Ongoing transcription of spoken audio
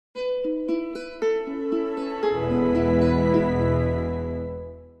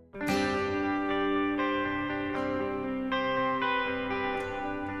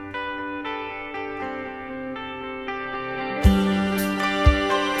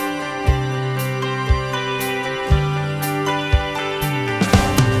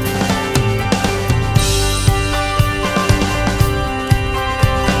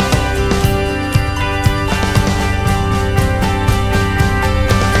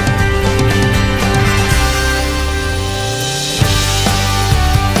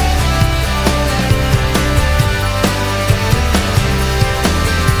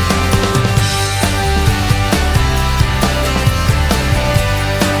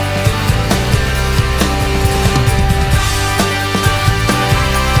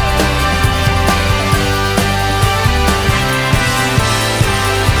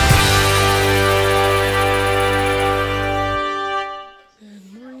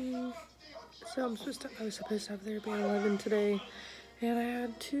So I was supposed to have therapy at 11 today, and I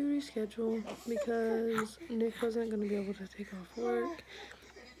had to reschedule because Nick wasn't going to be able to take off work,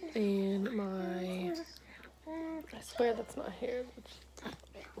 and I swear that's not hair,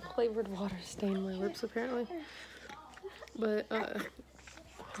 flavored water stained my lips apparently, but,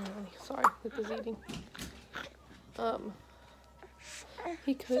 sorry, Nick was eating.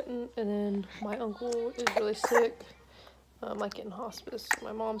 He couldn't, and then my uncle is really sick, like in hospice.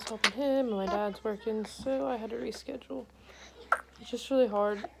 My mom's helping him, and my dad's working, so I had to reschedule. It's just really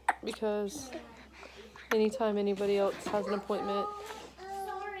hard because anytime anybody else has an appointment,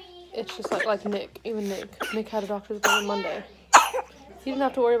 it's just like Nick, even Nick had a doctor's appointment Monday. He didn't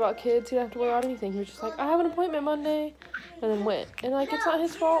have to worry about kids, he didn't have to worry about anything. He was just like, I have an appointment Monday, and then went. And like, it's not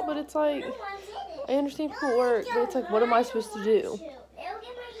his fault, but it's like, I understand people work, but it's like, what am I supposed to do?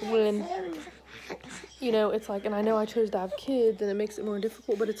 When, you know, it's like, and I know I chose to have kids, and it makes it more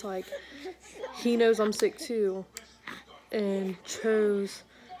difficult, but it's like, he knows I'm sick too, and chose,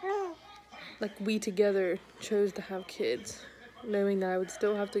 like, we together chose to have kids, knowing that I would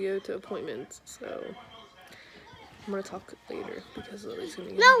still have to go to appointments, so I'm gonna talk later, because Lily's gonna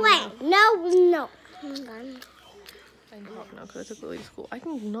get No. I can talk now, because I took Lily to school. I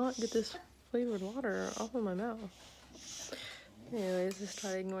cannot get this flavored water off of my mouth. Anyways, just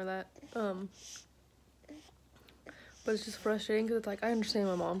try to ignore that. But it's just frustrating because it's like, I understand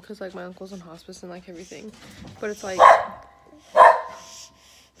my mom because like my uncle's in hospice and like everything. But it's like,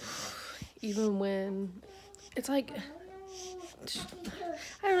 even when, it's like,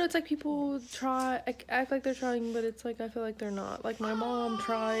 I don't know, it's like people try, act like they're trying, but it's like, I feel like they're not. Like my mom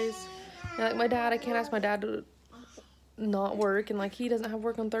tries, and like my dad, I can't ask my dad to not work, and like he doesn't have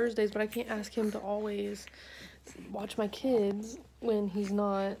work on Thursdays, but I can't ask him to always watch my kids when he's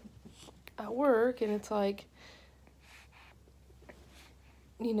not at work. And it's like,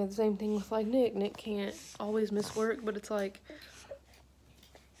 you know, the same thing with like Nick can't always miss work, but it's like,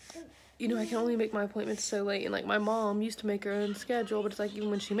 you know, I can only make my appointments so late. And like my mom used to make her own schedule, but it's like, even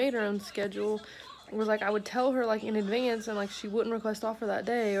when she made her own schedule, it was like I would tell her like in advance, and like she wouldn't request off for that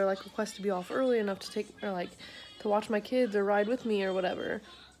day, or like request to be off early enough to take, or like to watch my kids or ride with me or whatever.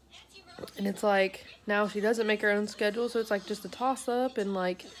 And it's like, now she doesn't make her own schedule, so it's like just a toss-up, and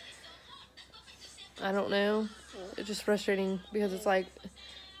like, I don't know, it's just frustrating because it's like,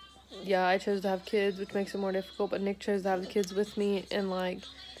 yeah, I chose to have kids, which makes it more difficult, but Nick chose to have the kids with me. And like,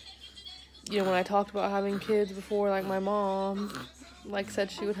 you know, when I talked about having kids before, like my mom like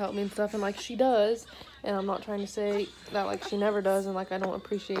said she would help me and stuff, and like she does, and I'm not trying to say that like she never does and like I don't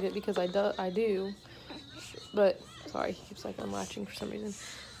appreciate it, because I do, but sorry, he keeps like unlatching for some reason.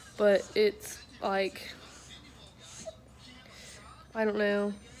 But it's like, I don't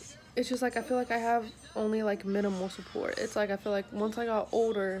know, it's just like I feel like I have only like minimal support. It's like I feel like once I got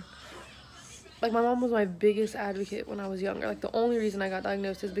older, like my mom was my biggest advocate when I was younger. Like the only reason I got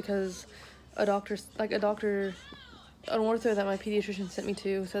diagnosed is because an ortho that my pediatrician sent me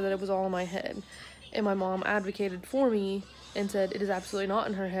to said that it was all in my head, and my mom advocated for me and said it is absolutely not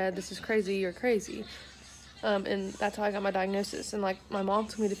in her head, this is crazy, you're crazy. And that's how I got my diagnosis. And like my mom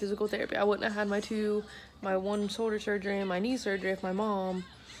took me to physical therapy. I wouldn't have had my one shoulder surgery and my knee surgery if my mom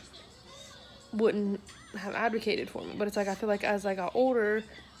wouldn't have advocated for me. But it's like, I feel like as I got older,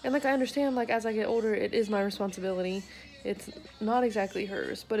 and like I understand like as I get older it is my responsibility, it's not exactly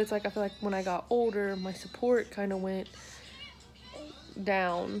hers, but it's like I feel like when I got older my support kind of went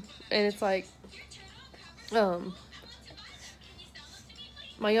down. And it's like, my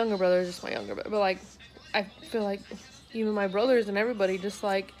younger brother is just my younger brother, but like I feel like even my brothers and everybody just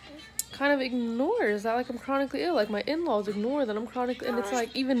like kind of ignores that like I'm chronically ill. Like my in-laws ignore that I'm chronically, and it's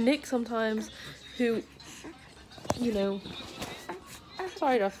like even Nick sometimes, who, you know,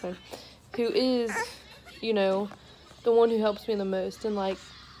 sorry Dustin, who is, you know, the one who helps me the most and like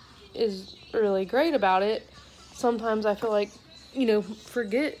is really great about it, sometimes I feel like, you know,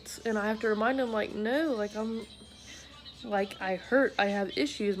 forgets, and I have to remind him like, no, like I'm like, I have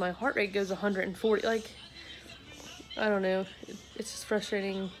issues, my heart rate goes 140, like I don't know, it's just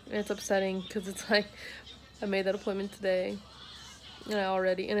frustrating and it's upsetting, because it's like I made that appointment today and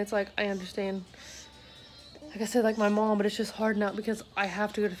and it's like I understand, like I said, like my mom, but it's just hard now because I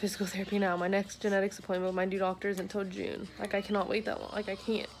have to go to physical therapy now. My next genetics appointment with my new doctor isn't until June. Like I cannot wait that long, like I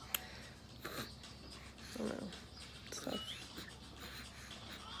can't. I don't know, it's tough.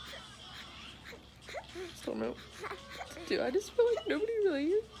 Just don't know. Dude, I just feel like nobody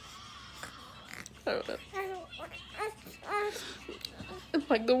really, I don't know. And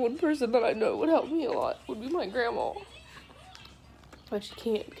like the one person that I know would help me a lot would be my grandma. But she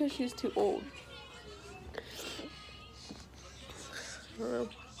can't because she's too old. I don't know.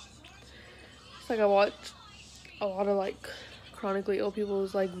 Like, I watch a lot of, like, chronically ill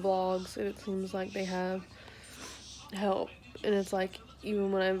people's, like, vlogs, and it seems like they have help. And it's like,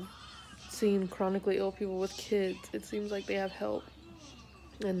 even when I've seen chronically ill people with kids, it seems like they have help.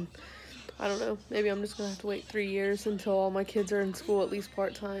 And I don't know, maybe I'm just gonna have to wait 3 years until all my kids are in school, at least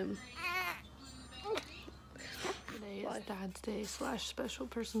part-time. Today is Dad's Day / Special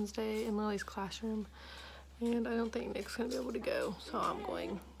Person's Day in Lily's classroom, and I don't think Nick's gonna be able to go, so I'm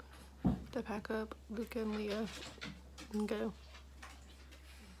going to pack up Luca and Leah and go.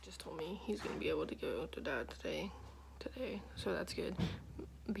 He just told me he's gonna be able to go to Dad's Day today, so that's good,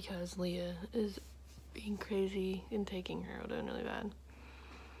 because Leah is being crazy and taking her out really bad.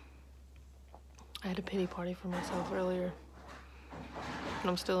 I had a pity party for myself earlier, and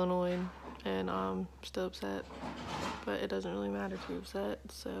I'm still annoyed, and I'm still upset, but it doesn't really matter to be upset,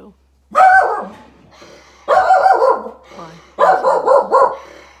 so. Why?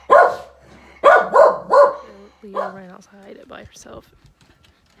 Leah ran outside by herself.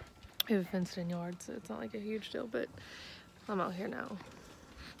 We have a fenced-in yard, so it's not like a huge deal, but I'm out here now.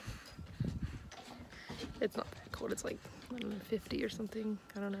 It's not that cold, it's like, I don't know, 50 or something,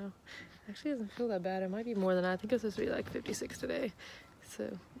 I don't know. Actually, it doesn't feel that bad. It might be more than that. I think it's supposed to be like 56 today.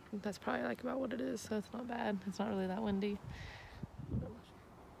 So that's probably like about what it is. So it's not bad. It's not really that windy.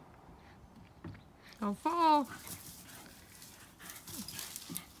 Don't fall.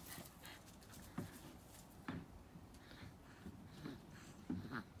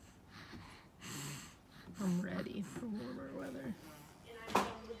 I'm ready for warmer weather.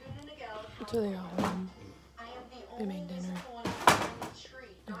 So they got home. They made dinner.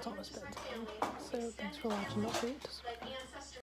 It's almost bedtime. So thanks for watching. Don't forget to subscribe.